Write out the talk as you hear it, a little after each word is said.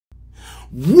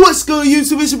What's good,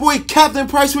 YouTube? It's your boy Captain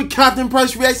Price with Captain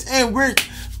Price Reacts, and we're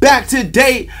back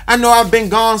today. I know I've been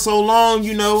gone so long,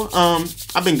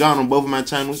 I've been gone on both of my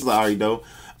channels, I already know.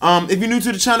 If you're new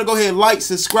to the channel, go ahead, like,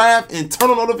 subscribe, and turn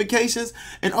on notifications.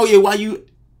 And oh yeah, while you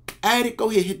at it, go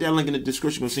ahead, hit that link in the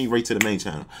description. We'll send you right to the main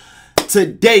channel.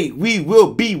 Today, we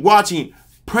will be watching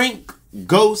Prank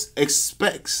Ghost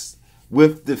Expects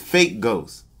with the fake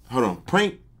ghost. Hold on,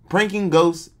 pranking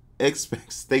ghost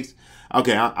expects.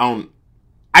 Okay,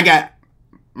 I got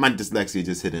my dyslexia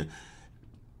just hitting.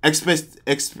 But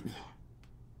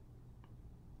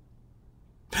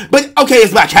okay,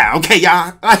 it's Black Cat. Okay,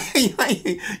 y'all.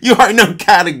 You already know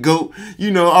Cat a goat.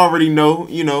 Already know.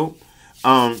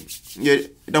 Yeah,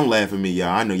 don't laugh at me, y'all.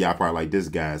 I know y'all probably like, this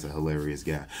guy's a hilarious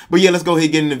guy. But yeah, let's go ahead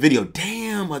and get in the video.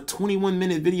 Damn, a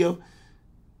 21-minute video.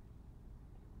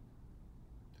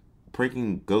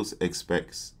 Pranking ghost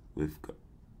expects with.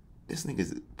 This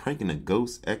nigga's pranking a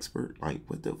ghost expert. Like,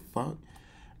 what the fuck?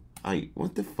 Like,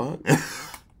 what the fuck?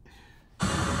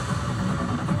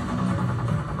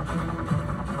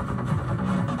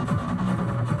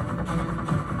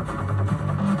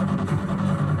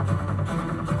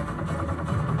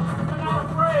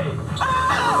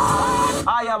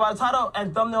 Yeah, by the title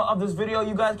and thumbnail of this video,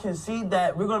 you guys can see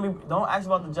that we're gonna be. Don't ask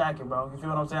about the jacket, bro. You feel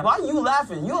what I'm saying? Why are you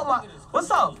laughing? You on my.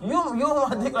 What's up? You on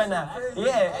my dick right now?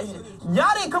 Yeah.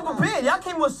 Y'all didn't come prepared. Y'all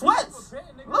came with sweats.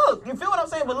 Look, you feel what I'm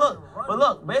saying? But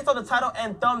look. Based on the title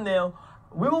and thumbnail,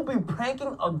 we will be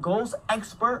pranking a ghost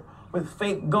expert with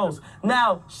fake ghosts.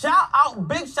 Now,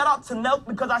 big shout out to Nelk,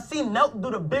 because I seen Nelk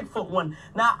do the Bigfoot one.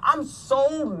 Now, I'm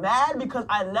so mad because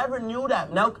I never knew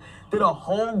that Nelk did a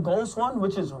whole ghost one,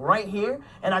 which is right here.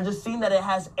 And I just seen that it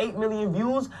has 8 million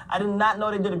views. I did not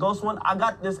know they did a ghost one. I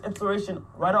got this inspiration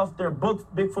right off their book,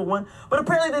 Bigfoot one. But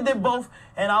apparently they did both.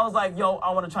 And I was like, yo,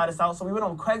 I want to try this out. So we went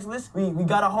on Craigslist. We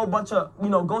got a whole bunch of,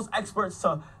 ghost experts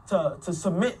to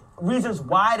submit reasons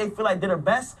why they feel like they're the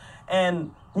best.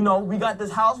 And we got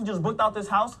this house. We just booked out this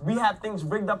house. We have things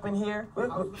rigged up in here.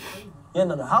 Yeah,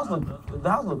 no, the house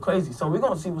look crazy. So we're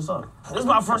gonna see what's up. This is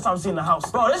my first time seeing the house.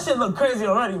 Bro, this shit look crazy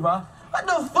already, bro. What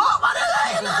the fuck, my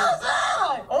nigga? You know what I'm saying?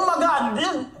 Like, oh my God,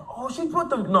 this. Oh, she put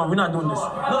the. No, we're not doing this. No.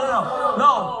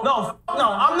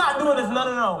 I'm not doing this. No.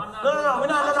 We're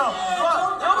not. No.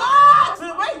 What?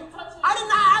 Wait. I did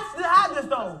not ask you to have this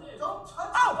though. Don't touch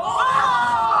it.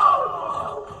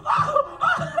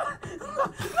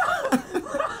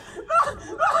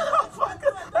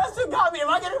 That shit got me. Am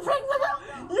I getting pranked, nigga?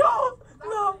 Yo,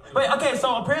 no. Wait, okay,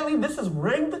 so apparently this is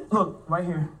rigged. Look, right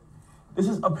here. This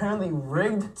is apparently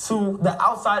rigged to the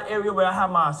outside area where I have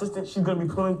my assistant. She's gonna be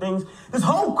pulling things. This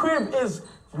whole crib is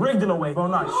rigged in a way. Bro,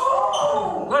 nice.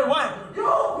 Wait, what?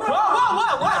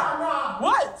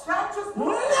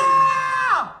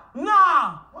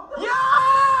 Nah. Yo!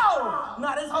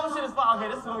 Nah, this whole shit is fire. Okay,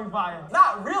 this is gonna be fire.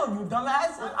 Not real, you dumbass.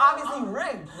 It's obviously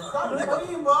rigged. Stop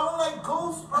playing, bro. I don't like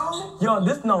ghosts, bro. Yo,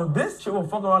 this shit will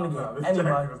fuck around again.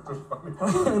 Anybody.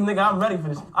 Nigga, I'm ready for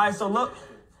this. Alright, so look.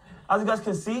 As you guys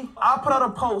can see, I put out a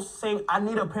post saying I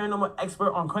need a paranormal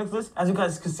expert on Craigslist. As you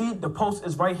guys can see, the post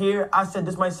is right here. I said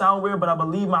this might sound weird, but I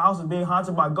believe my house is being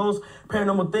haunted by ghosts.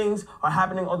 Paranormal things are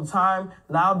happening all the time.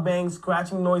 Loud bangs,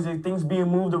 scratching noises, things being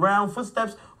moved around,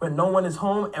 footsteps when no one is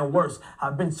home, and worse.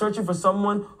 I've been searching for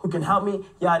someone who can help me,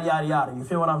 yada, yada, yada. You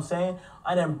feel what I'm saying?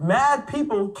 And then mad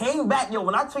people came back. Yo,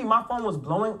 when I tell you my phone was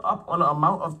blowing up on the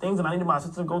amount of things and I needed my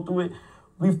assistant to go through it,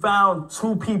 we found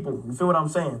 2 people. You feel what I'm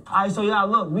saying? All right, so y'all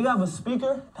look, we have a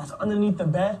speaker that's underneath the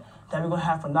bed that we're gonna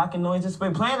have for knocking noises.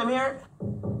 Wait, play them here.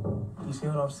 You see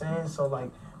what I'm saying? So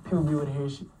like, people be able to hear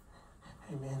shit.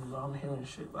 Hey man, bro, I'm hearing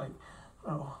shit. Like,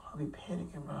 bro, I'll be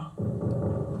panicking, bro.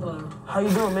 Hello. How you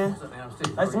doing, man? What's up, man? I'm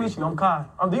Steve. Nice to meet you. I'm Kai.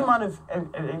 Do you mind if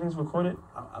everything's recorded?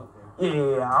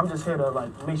 Yeah. I'm just here to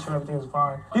like make sure everything's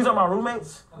fine. These are my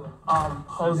roommates.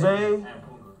 Jose,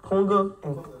 Punga,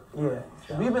 and yeah.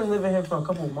 We've been living here for a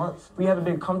couple of months. We haven't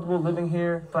been comfortable living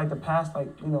here for like the past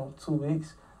 2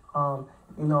 weeks.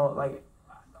 Like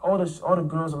all the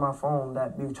girls on my phone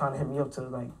that be trying to hit me up to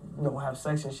have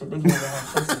sex and shit, they can't even have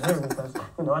sex in here because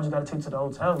I just gotta take to the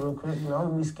hotel real quick. It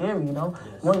would be scary. You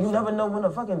never know when a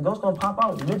fucking ghost gonna pop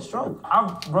out mid-stroke.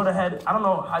 I wrote ahead. I don't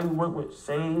know how you work with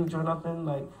sage or nothing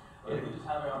like. Yeah, you just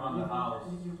have it around the house.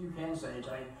 You can sage.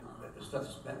 The stuff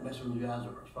that's messing with you guys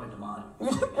are probably demonic.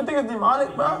 You think it's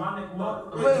demonic, bro?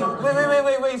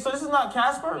 Wait. So this is not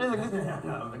Casper? No,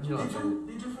 but you know what I'm saying.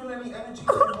 Did you feel any energy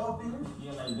from all things?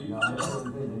 Yeah, I do.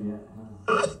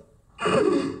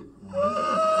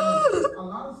 A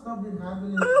lot of stuff been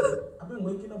happening. I've been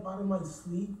waking up out of my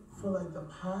sleep for like the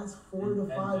past 4 to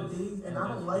 5 days, and I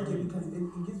don't like it because it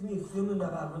gives me a feeling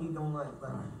that I really don't like.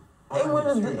 Ain't one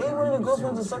of the ghosts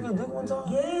went to suck your dick one time?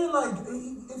 Yeah, like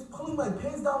it's pulling my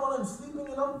pants down while I'm sleeping,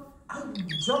 and I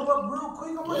jump up real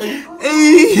quick. I'm like,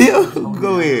 Hey,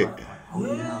 go ahead.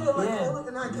 yeah, like Yeah. and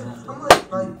I'm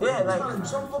Yeah, like- trying to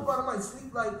jump up out of my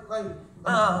sleep, like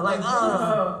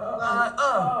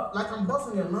I'm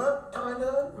busting a nut,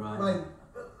 kinda, Right. like.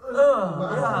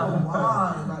 Yeah.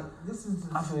 Why? Like this is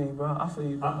just. I feel you, bro. I feel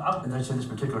you, bro. And they said this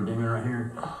particular demon right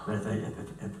here, that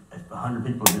if 100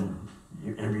 people have been,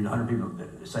 you interviewed 100 people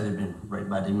that say they've been raped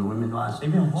by demon women,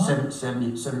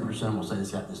 70% of them will say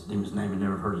it's got this demon's name and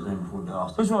never heard his name before they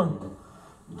lost it. Which one?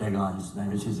 Dagon, his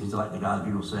name is, he's like the god of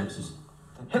evil sex.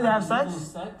 He have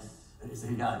sex? He's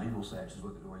the god of evil sex is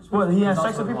what he's. What, he has He's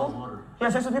sex also with people? law and order. He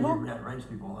has sex with people? Yeah, rapes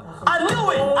people. Like, I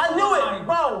knew it,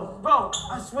 bro.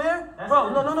 I swear, bro.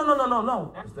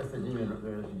 No. that's the demon right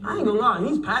there. I ain't gonna lie,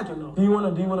 he's packing though. Do you wanna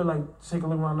like take a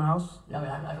look around the house? Yeah, I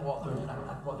mean, I can walk through. I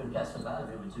can walk through and cast some out of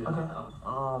it too. Okay.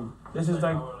 This is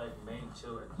like main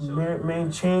children.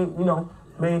 main chain, you know,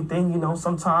 main thing, you know.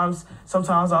 Sometimes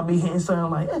I'll be hitting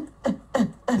something like,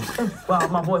 wow,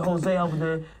 my boy Jose over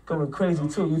there going crazy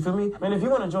too. You feel me? Man, if you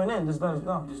wanna join in, just let us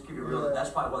know. Just keep it real. That's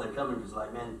probably why they're coming. Because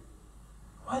like, man.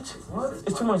 What?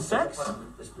 It's too much sex?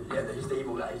 Yeah, he's the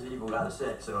evil guy. He's the evil god of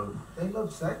sex. So They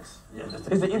love sex. yeah,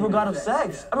 It's the evil god of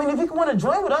sex. I mean, if you want to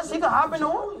join with us, you can hop in the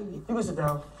room. You can sit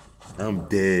down. I'm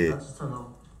dead. Just turn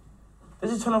on.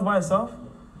 Did it turn off by itself?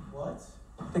 What?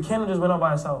 The candle just went off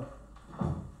by itself.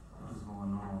 What's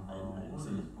going on? I didn't see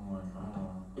it. What's going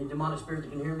on? Any demonic spirit that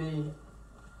can hear me,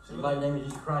 by the name of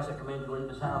Jesus Christ, I command you to leave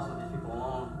this house, leave these people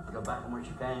alone, go back from where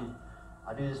you came.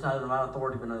 I do this not under my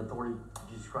authority, but under the authority of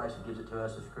Jesus Christ who gives it to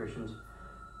us as Christians.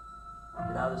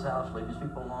 Get out of this house, leave these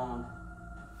people alone,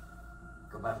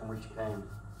 go back from where you came.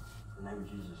 In the name of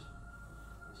Jesus.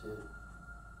 That's it.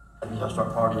 Y'all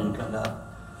start partying and cutting up.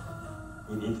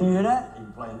 Can you hear that? You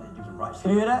playing, it gives them right.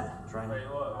 Can you hear that? Train. Wait,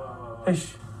 what? Hey,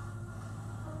 shh.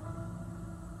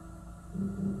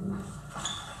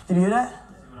 Did you hear that?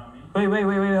 See what I mean?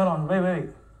 Wait, hold on. Wait.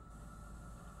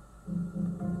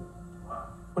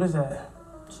 What is that?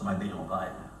 Somebody beating on a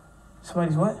pipe.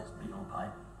 Somebody's what? Beating on a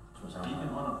pipe. That's what it sounds Beating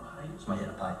like. on a pipe? Somebody had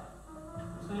a pipe.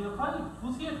 So you're a pipe?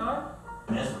 Who's here, car?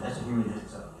 I mean, that's a human hit,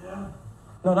 so, yeah.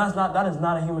 No, that is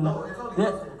not a human. No, it's only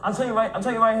Yeah, I'm telling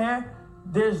you right here,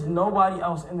 there's nobody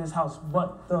else in this house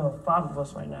but the 5 of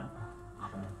us right now.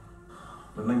 Okay.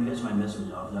 But maybe that's my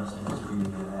message. I was not saying it's a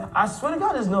human hit that. I swear to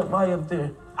God, there's nobody up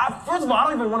there. First of all, I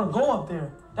don't even want to go up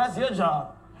there. That's your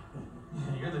job.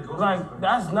 You're the ghost. Like,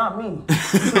 that's not me. You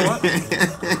know what?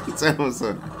 Tell him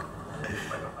something.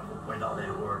 Wait all day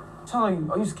at work. Tell you,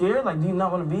 are you scared? Like, do you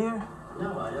not want to be here? No,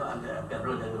 I've got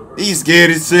really got to work. He's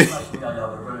scared as shit. You got to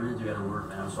work,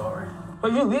 man. I'm sorry.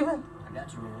 But you leaving? I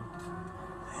got you, man.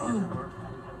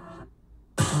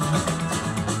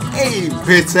 Hey,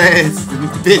 bitch ass,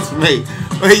 bitch mate.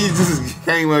 Why you just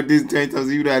came out this tank top so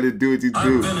you know how to do what you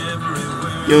do? You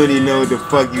don't even know what the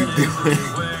fuck you doing.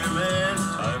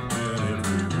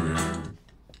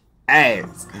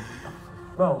 Ass.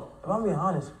 Bro, if I'm being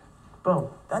honest,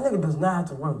 bro, that nigga does not have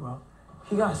to work, bro.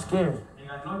 He got scared.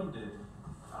 I know you did.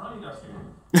 I know you got scared.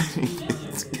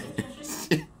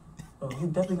 Bro, he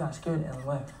definitely got scared and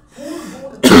left.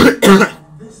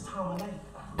 This time of night.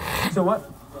 So what?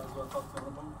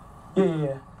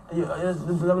 Yeah. I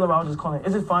was just calling.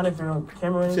 Is it fine if you're on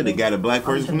camera or anything? Should have got a black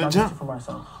person from the jump. For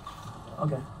myself.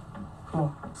 Okay. Come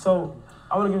on. So,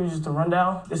 I want to give you just a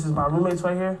rundown. This is my roommates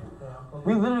right here.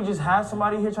 We literally just had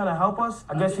somebody here trying to help us.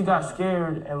 I guess he got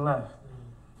scared and left.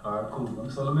 Alright, cool.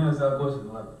 So let me ask that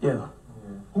question. Like, Yeah.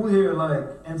 who here like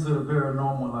into the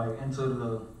paranormal, like into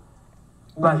the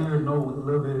who Like- here know a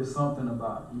little bit of something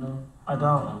about, you know? I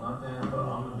don't. Nothing, but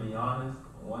I'm gonna be honest.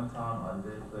 One time I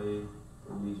did play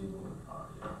the Ouija board.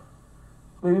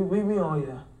 We oh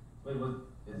yeah. Wait, what?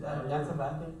 Is that That's a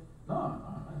bad thing. No.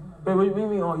 Wait,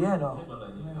 we oh yeah though. But like,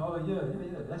 I mean, oh yeah.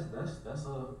 That's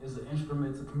it's an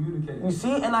instrument to communicate. You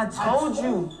see, and I told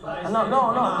you.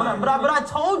 No. But I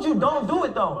told you don't do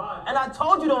it though. And I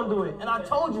told you don't do it. And I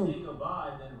told you. Say goodbye,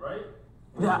 then, right?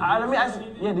 Yeah, let me ask you.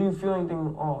 Yeah, do you feel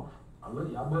anything off? Y'all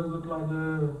better look like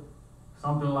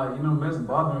something like, you know, mess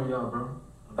bothering y'all, bro.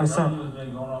 Like That something. has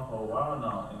been going on for a while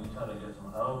now, and we try to get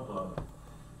some help, but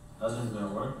nothing's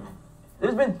been working.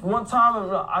 There's been one time,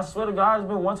 and I swear to God, there's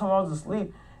been one time I was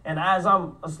asleep, and as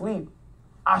I'm asleep,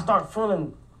 I start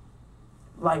feeling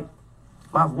like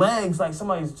my legs, like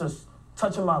somebody's just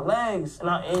touching my legs, and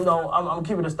I'm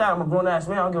keeping it a stat. I'm a grown ass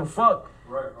man. I don't give a fuck,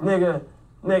 Right. nigga.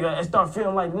 nigga, and start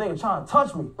feeling like nigga trying to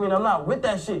touch me. I mean, I'm not with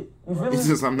that shit. You feel me? It's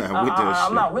just I'm not with that shit.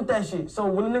 I'm not with that shit. So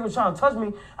when the nigga was trying to touch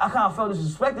me, I kind of felt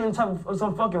disrespected in type of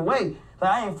some fucking way.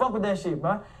 Like I ain't fuck with that shit,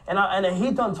 bro. And then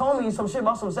he done told me some shit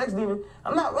about some sex demon.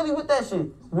 I'm not really with that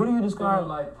shit. What do you describe?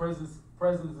 Like presence is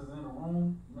in the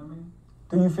room. You know what I mean?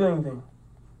 Do you feel anything?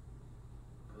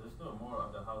 There's still more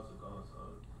of the house to go, so.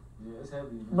 Yeah, it's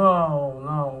heavy. Bro,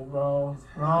 no, bro.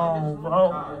 No, bro.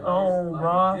 No,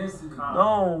 bro.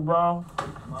 No, bro.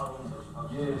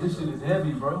 Yeah, this shit is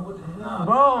heavy, bro. What the hell?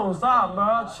 Bro, stop,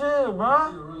 bro. Chill,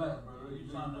 bro. Relax, bro.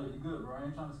 You good, bro. I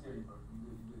ain't trying to scare you, bro. You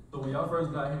good. So when y'all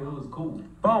first got here, it was cool.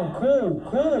 Bro,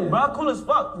 cool, bro. Cool as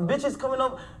fuck. Bitches coming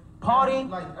up, party.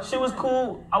 Shit was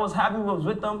cool. I was happy I was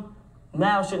with them.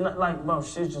 Now shit not like, bro,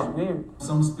 shit's just weird.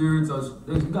 Some spirits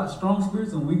you got strong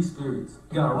spirits and weak spirits.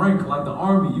 You got a rank like the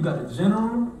army. You got the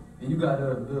general and you got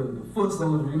the foot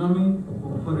soldier. You know what I mean?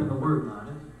 We'll put in the work.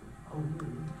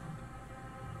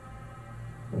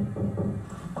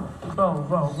 Bro.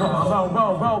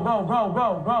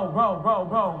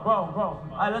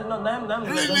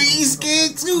 Let him. He's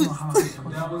scared too.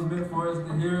 That was meant for us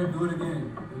to hear it. Do it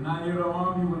again. We're not here to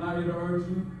harm you. We're not here to hurt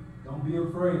you. Don't be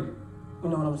afraid. You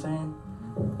know what I'm saying?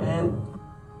 And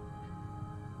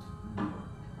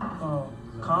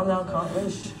calm down,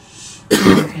 shh. I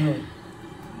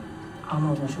don't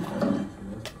know if I should call that.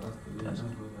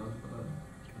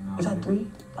 Is that 3?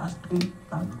 That's 3.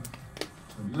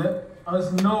 Let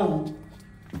us know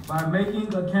by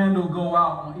making a candle go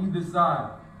out on either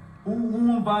side. Who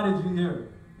invited you here?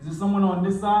 Is it someone on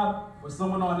this side or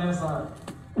someone on that side?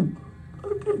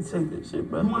 I can't take that shit,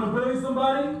 bro. You want to play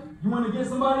somebody? You want to get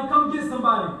somebody? Come get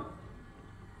somebody.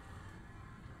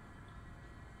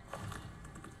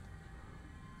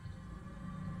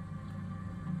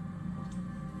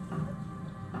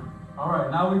 All right,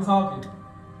 now we talking.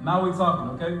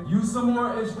 Okay? Use some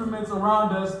more instruments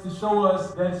around us to show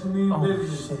us that you mean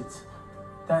business. Oh, shit.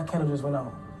 That candle just went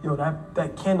out. Yo,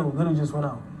 that candle literally just went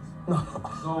out. No.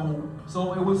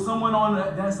 So it was someone on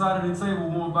that side of the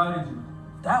table who invited you.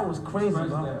 That was crazy,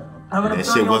 bro. That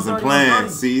shit wasn't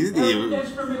planned. See, every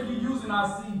instrument you're using,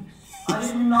 I see. I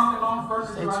hear you knocking on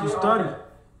furniture right here. Study.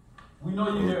 We know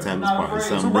you're here. We're Time is not probably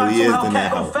afraid. something really is in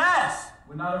that Go house. fast.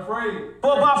 We're not afraid.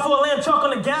 4x4 lamb truck on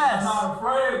the gas. We're not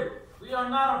afraid. We are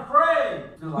not afraid.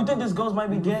 You think this ghost might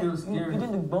be gay? You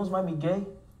think the ghost might be gay?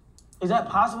 Is that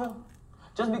possible?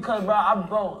 Just because,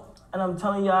 bro, and I'm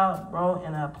telling y'all, bro,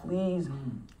 and I please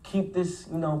keep this,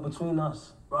 between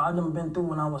us. Bro, I done been through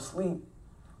when I was asleep.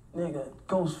 Nigga,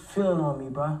 ghost feeling on me,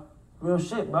 bro. Real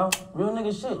shit, bro. Real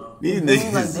nigga shit. These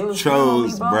niggas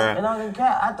chose, bro. And I'm gonna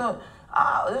cat. I thought,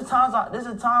 there's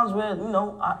times where,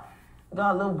 I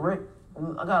got a little brick.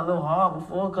 I got a little hard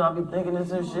before because I be thinking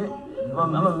this and shit. But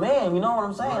I'm a man, you know what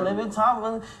I'm saying? There been time,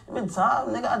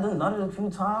 nigga, I done nutted a few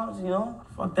times,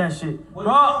 Fuck that shit.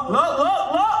 Bro, look.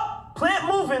 Plant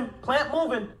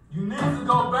moving. You need to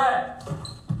go back.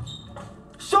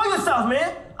 Show yourself,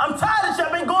 man. I'm tired of shit.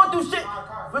 I've been going through shit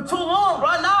for too long,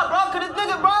 bro. Nah, bro, cause this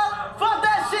nigga, bro. Fuck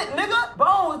that shit, nigga.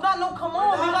 Bro, it's not no come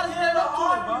on. We gotta stand up to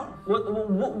it,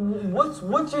 bro.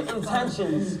 What's your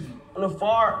intentions? On the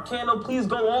far candle, please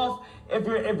go off if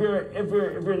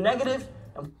you're negative.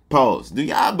 Pause. Do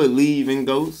y'all believe in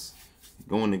ghosts?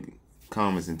 Go in the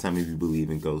comments and tell me if you believe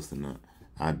in ghosts or not.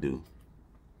 I do.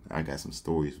 I got some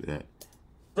stories for that.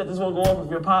 That this won't go off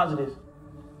if you're positive.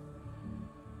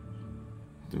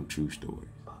 Some true stories.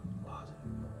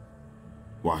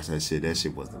 Watch that shit. That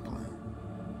shit wasn't planned.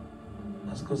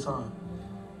 That's a good sign.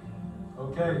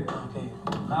 Okay.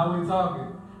 Now we talking.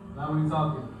 I'm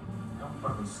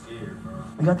fucking scared, bro.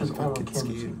 We got this on Fucking camera.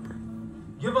 scared, bro.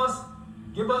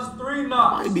 Give us 3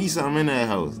 knocks. Might be something in that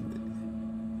house.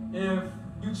 If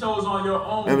you chose on your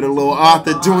own. Remember the little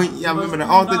Arthur joint? Y'all remember the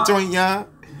Arthur joint, y'all?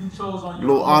 If you chose on your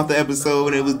Little own. Arthur episode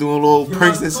when they was doing little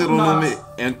pranks and shit on them,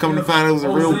 and come to find out it was a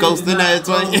real ghost in that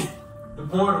joint. The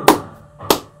portal.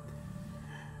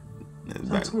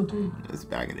 That's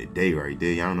back in the day right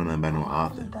there. Y'all don't know nothing about no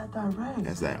Arthur. That direct.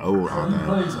 That's that old Arthur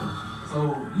episode.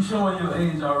 So you showing your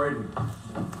age already.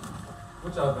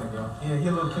 What y'all think, y'all? Yeah, he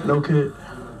a little kid. No kid.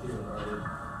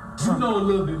 You know a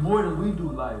little bit more than we do,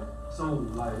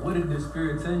 what did the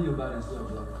spirit tell you about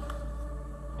himself,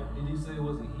 Did he say it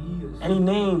was a he or Any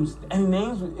names?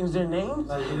 Is there names?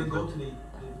 Like, did it go to the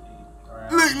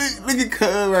Look at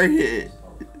Cuz right here.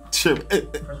 Trip.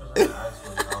 first person I asked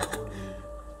was how old are you?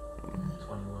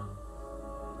 21.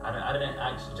 I didn't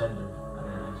ask gender.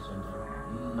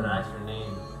 But I asked her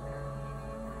name.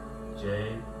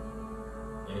 James.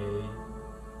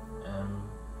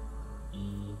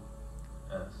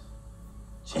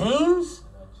 James?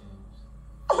 I got James.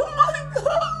 Oh my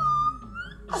god!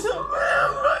 I said,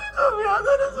 man.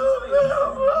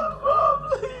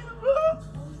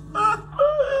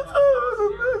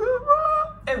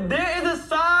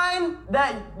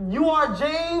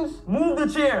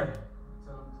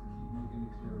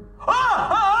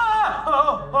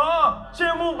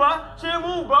 Chair move, bro. Chair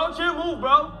move, bro. Chair move,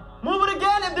 bro. Move it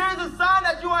again if there is a sign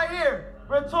that you are here.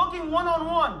 We're talking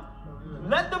one-on-one.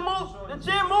 Let the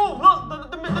chair move. Look,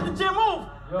 let the chair move.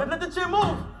 Let the chair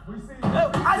move. We see you.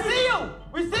 I see you.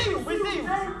 We see you. We see you.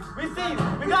 We see you.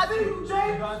 We got you. We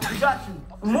got you.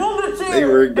 Move the chair. They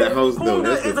rigged that host though.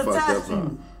 That's the fucked up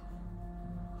part.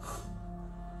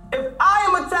 If I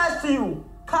am attached to you,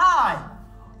 Kai,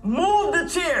 move the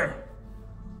chair.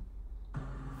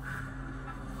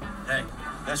 Hey,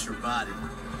 that's your body.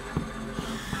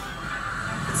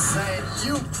 It's saying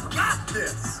you got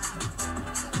this.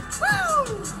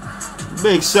 Woo!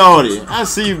 Big Shorty. I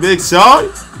see you, Big Shorty.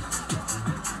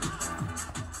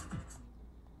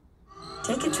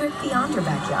 Take a trip beyond your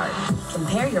backyard.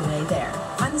 Compare your way there.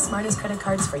 Find the smartest credit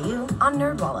cards for you on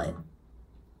NerdWallet.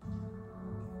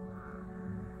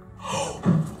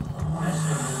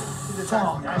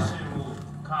 That shit move.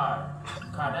 Kai,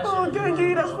 that shit Oh,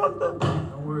 Genji, that's fucked up.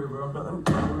 Don't worry, bro. Don't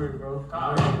worry, bro.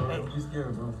 Hey, You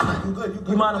scared, bro. You good?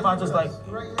 you mind if I just like?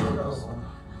 Right here, though.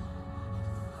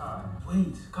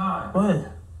 Wait, Kai.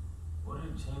 What? What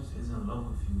if James is in love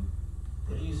with you?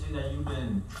 Didn't you say that you've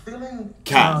been Feeling.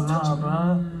 Cat. Nah,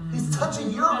 bro. He's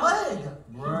touching your leg.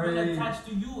 been attached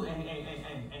to you and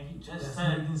he just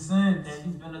said Making sense. that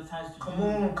he's been attached to Come you.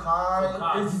 on, Kai.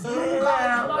 Kai. It's you, Yeah,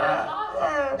 Kai. bro.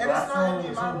 And it's not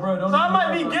me, So, man. bro, don't So I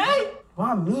might be gay?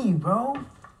 Why me, bro?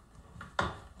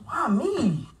 Why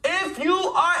me? If you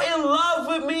are in love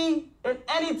with me in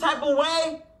any type of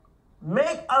way,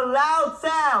 make a loud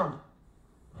sound.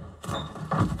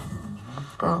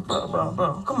 Bro. Come on,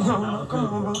 bro.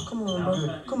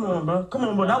 Come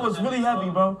on, bro. That was really heavy,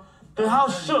 bro. The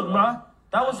house shook, bro.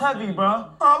 That was heavy, bro.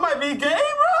 Oh, I might be gay,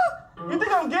 bro. You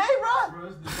think I'm gay,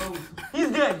 bro?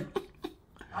 He's gay.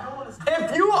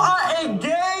 If you are a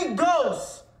gay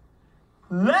ghost,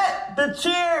 let the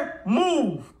chair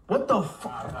move. What the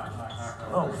fuck?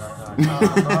 Oh,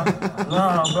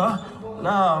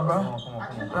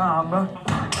 nah, bro.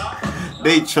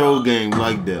 They troll game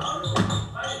like that.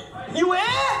 You here?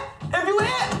 If you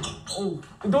here, oh,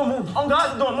 the door move. On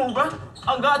God, the door move, bro.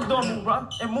 On God, the door move, bro.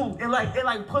 It moved. It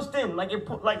like pushed in. Like it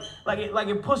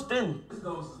pushed in. This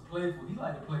ghost is playful. He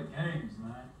like to play games,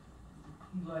 man.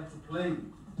 He like to play.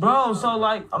 Bro, so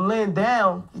like I'm laying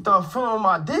down, he started feeling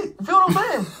my dick. You feel what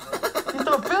I'm saying? He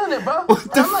started feeling it, bro.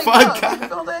 What the I'm like, fuck, nah, guy? you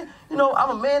know what I'm saying? You know, I'm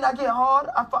a man, I get hard.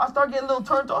 I start getting a little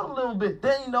turned on a little bit.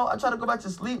 Then, you know, I try to go back to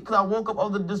sleep because I woke up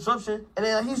of the disruption. And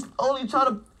then he's only trying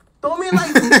to throw me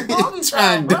like doggy style,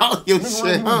 Trying to bro. dog your Nigga, shit,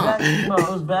 when he was huh? back, bro, it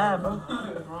was bad, bro.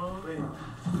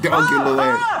 Dog your little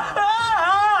ass.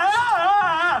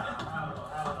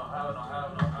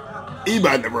 He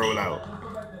about to roll out.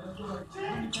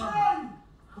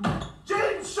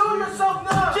 James, show yourself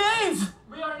now. James!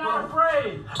 We are not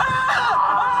afraid.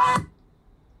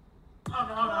 What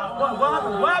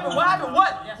happened?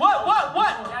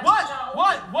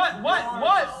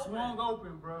 What? Swung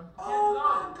open, bro. Oh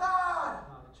my God.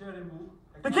 The chair didn't move.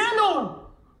 The candle!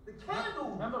 The candle.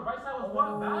 Remember, right side was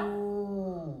what? Back?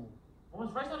 What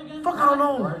was right side again? Fuck, I don't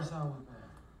know. Right side was bad.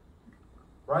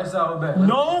 Right side was bad.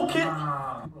 No kid.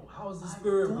 Bro, how is the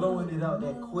spirit blowing it out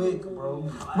that quick, bro?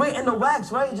 Wait, and the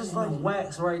wax, right? Just like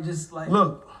Wax, right? Just like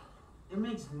look. it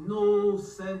makes no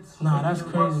sense. Nah, that's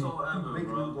crazy. Whatsoever, making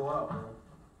it go out,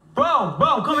 bro.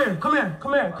 Bro, come here. Come,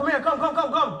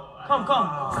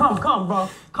 bro.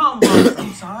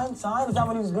 Sign, is that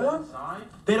when he was born?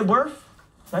 Date of birth?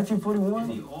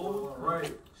 1941? Old, right?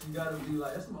 She gotta be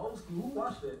like, that's some old school. Who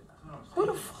watched that? Who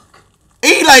the fuck?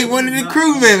 He like one of the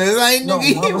crew members. Like, No, nigga,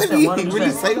 he 100%,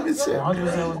 really say this shit.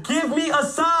 100%. Give me a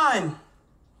sign.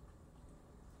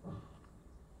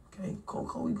 Okay, cool,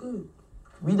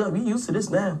 we good. We used to this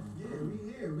now. Yeah, we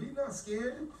here. We not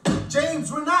scared.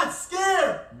 James, we're not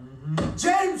scared.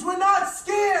 James, we're not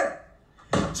scared.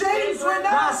 James, we're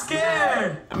not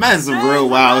scared. Imagine some real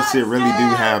wild shit really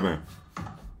do happen.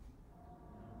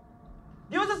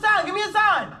 Give us a sign. Give me a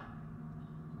sign.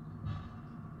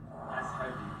 That's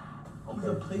heavy. He's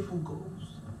a playful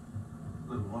ghost.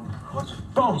 Bro.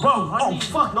 Oh,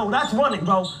 fuck, no, that's running,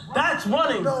 bro. That's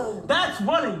running. No. That's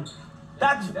running.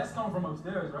 That's coming from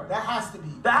upstairs, right? That has to be.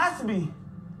 That has to be.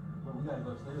 Bro, we gotta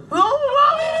go upstairs.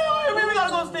 No, we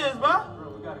gotta go upstairs, bro.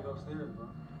 Bro, we gotta go upstairs, bro.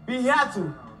 We had to. We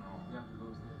have to go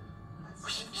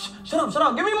upstairs. Shut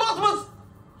up. Give me multiples.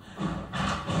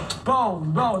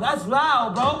 Bro, that's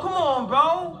loud, bro. Come on,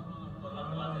 bro.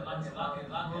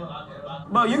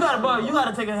 Bro, you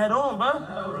gotta take it head on, bro.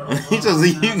 He just,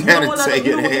 you gotta take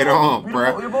it head on,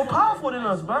 bro. You're more powerful than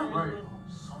us, bro.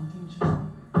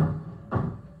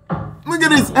 Look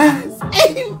at his ass.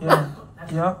 Yeah.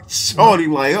 Yup. Shorty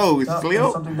like, oh, it's There's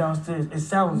Slim. something downstairs. It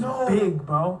sounds big,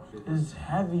 bro. It's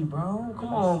heavy, bro.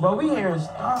 Come on, bro. We hearing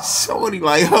stuff. Shorty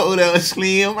like, hold up,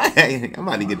 Slim. I'm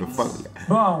about to get the fuck out.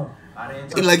 Bro.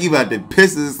 He like you about to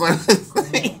piss or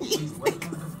something.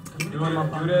 Do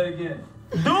that again.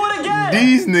 Do it again.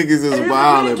 These niggas is If you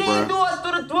violent, really can't bro. do us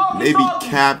through the throat, They be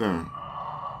capping.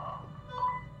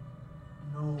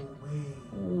 No way.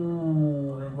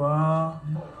 Ooh, bro.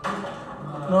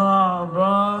 Nah,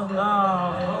 bro.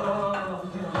 Nah. We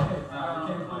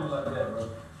can't quit it like that, bro.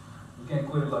 We can't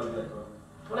quit it like that, bro.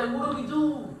 Like, what do we do?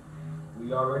 We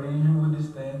already in here with this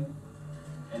thing.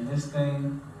 And this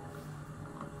thing.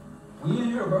 We in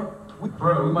here, bro. We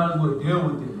might as well deal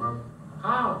with it, bro.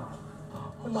 How?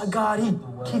 Oh my God, he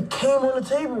came on the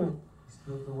table.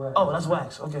 Oh, that's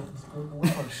wax. Okay.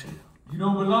 Oh shit. You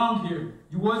don't belong here.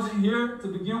 You wasn't here to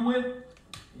begin with.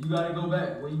 You gotta go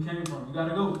back where you came from. You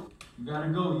gotta go. You gotta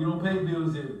go. You don't pay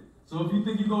bills here. So if you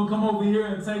think you're gonna come over here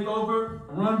and take over,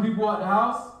 run people out the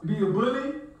house, be a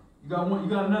bully, you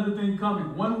got another thing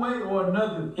coming. One way or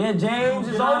another. Yeah, James,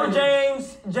 it's over,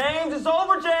 James. James, it's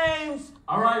over, James.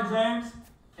 All right, James.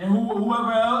 And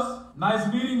whoever else, nice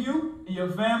meeting you and your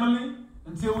family.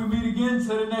 Until we meet again,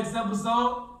 till the next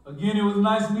episode. Again, it was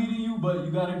nice meeting you, but you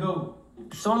gotta go.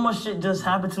 So much shit just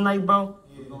happened tonight, bro.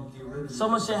 So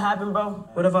much shit happened, bro.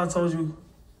 What if I told you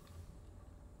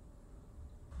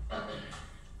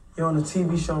you're on a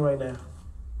TV show right now?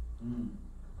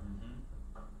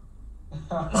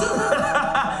 What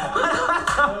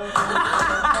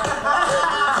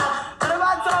if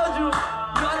I told you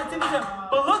you're on a TV show?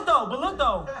 But look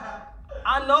though.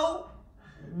 I know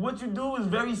what you do is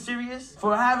very serious.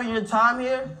 For having your time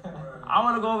here, I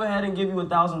want to go ahead and give you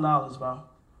 $1,000, bro.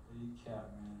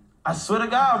 I swear to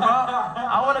God, bro.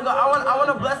 I want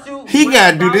to bless you. He with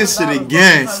gotta do this shit $1,000,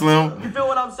 again, bro, Slim. You feel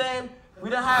what I'm saying? We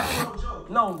don't have to.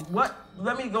 No, what?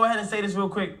 Let me go ahead and say this real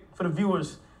quick for the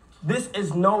viewers. This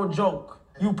is no joke.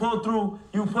 You pull through,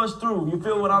 you push through. You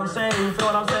feel what I'm saying? You feel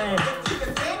what I'm saying?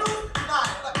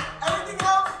 Everything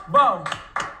else? Bro,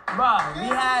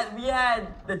 we had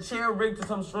the chair rigged to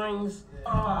some strings.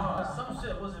 Some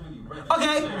shit wasn't really breaking.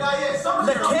 Okay,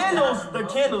 the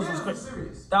candles was quick.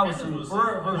 That was serious.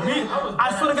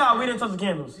 I swear to God, we didn't touch the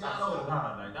candles.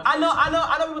 I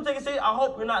know people take it serious. I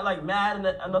hope you're not like mad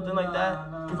or nothing like that.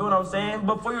 You feel what I'm saying?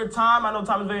 But for your time, I know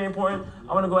time is very important.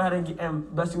 I want to go ahead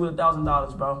and bless you with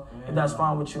 $1,000, bro. If that's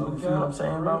fine with you. You feel what I'm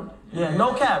saying, bro? Yeah,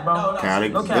 no cap, bro. Gotta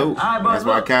No cap. go. All right, bro. That's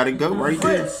why I gotta go right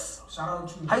there. Fritz.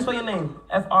 How you spell your name?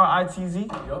 F-R-I-T-Z?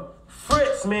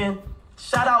 Fritz, man.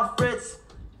 Shout out Fritz.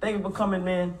 Thank you for coming,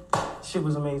 man. Shit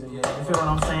was amazing. You feel what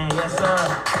I'm saying? Yes, sir.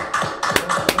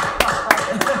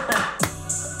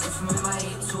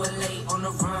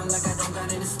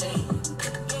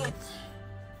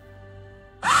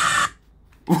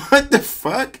 What the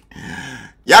fuck?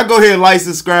 Y'all go ahead, like,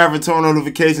 subscribe, and turn on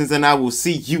notifications, and I will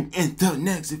see you in the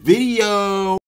next video.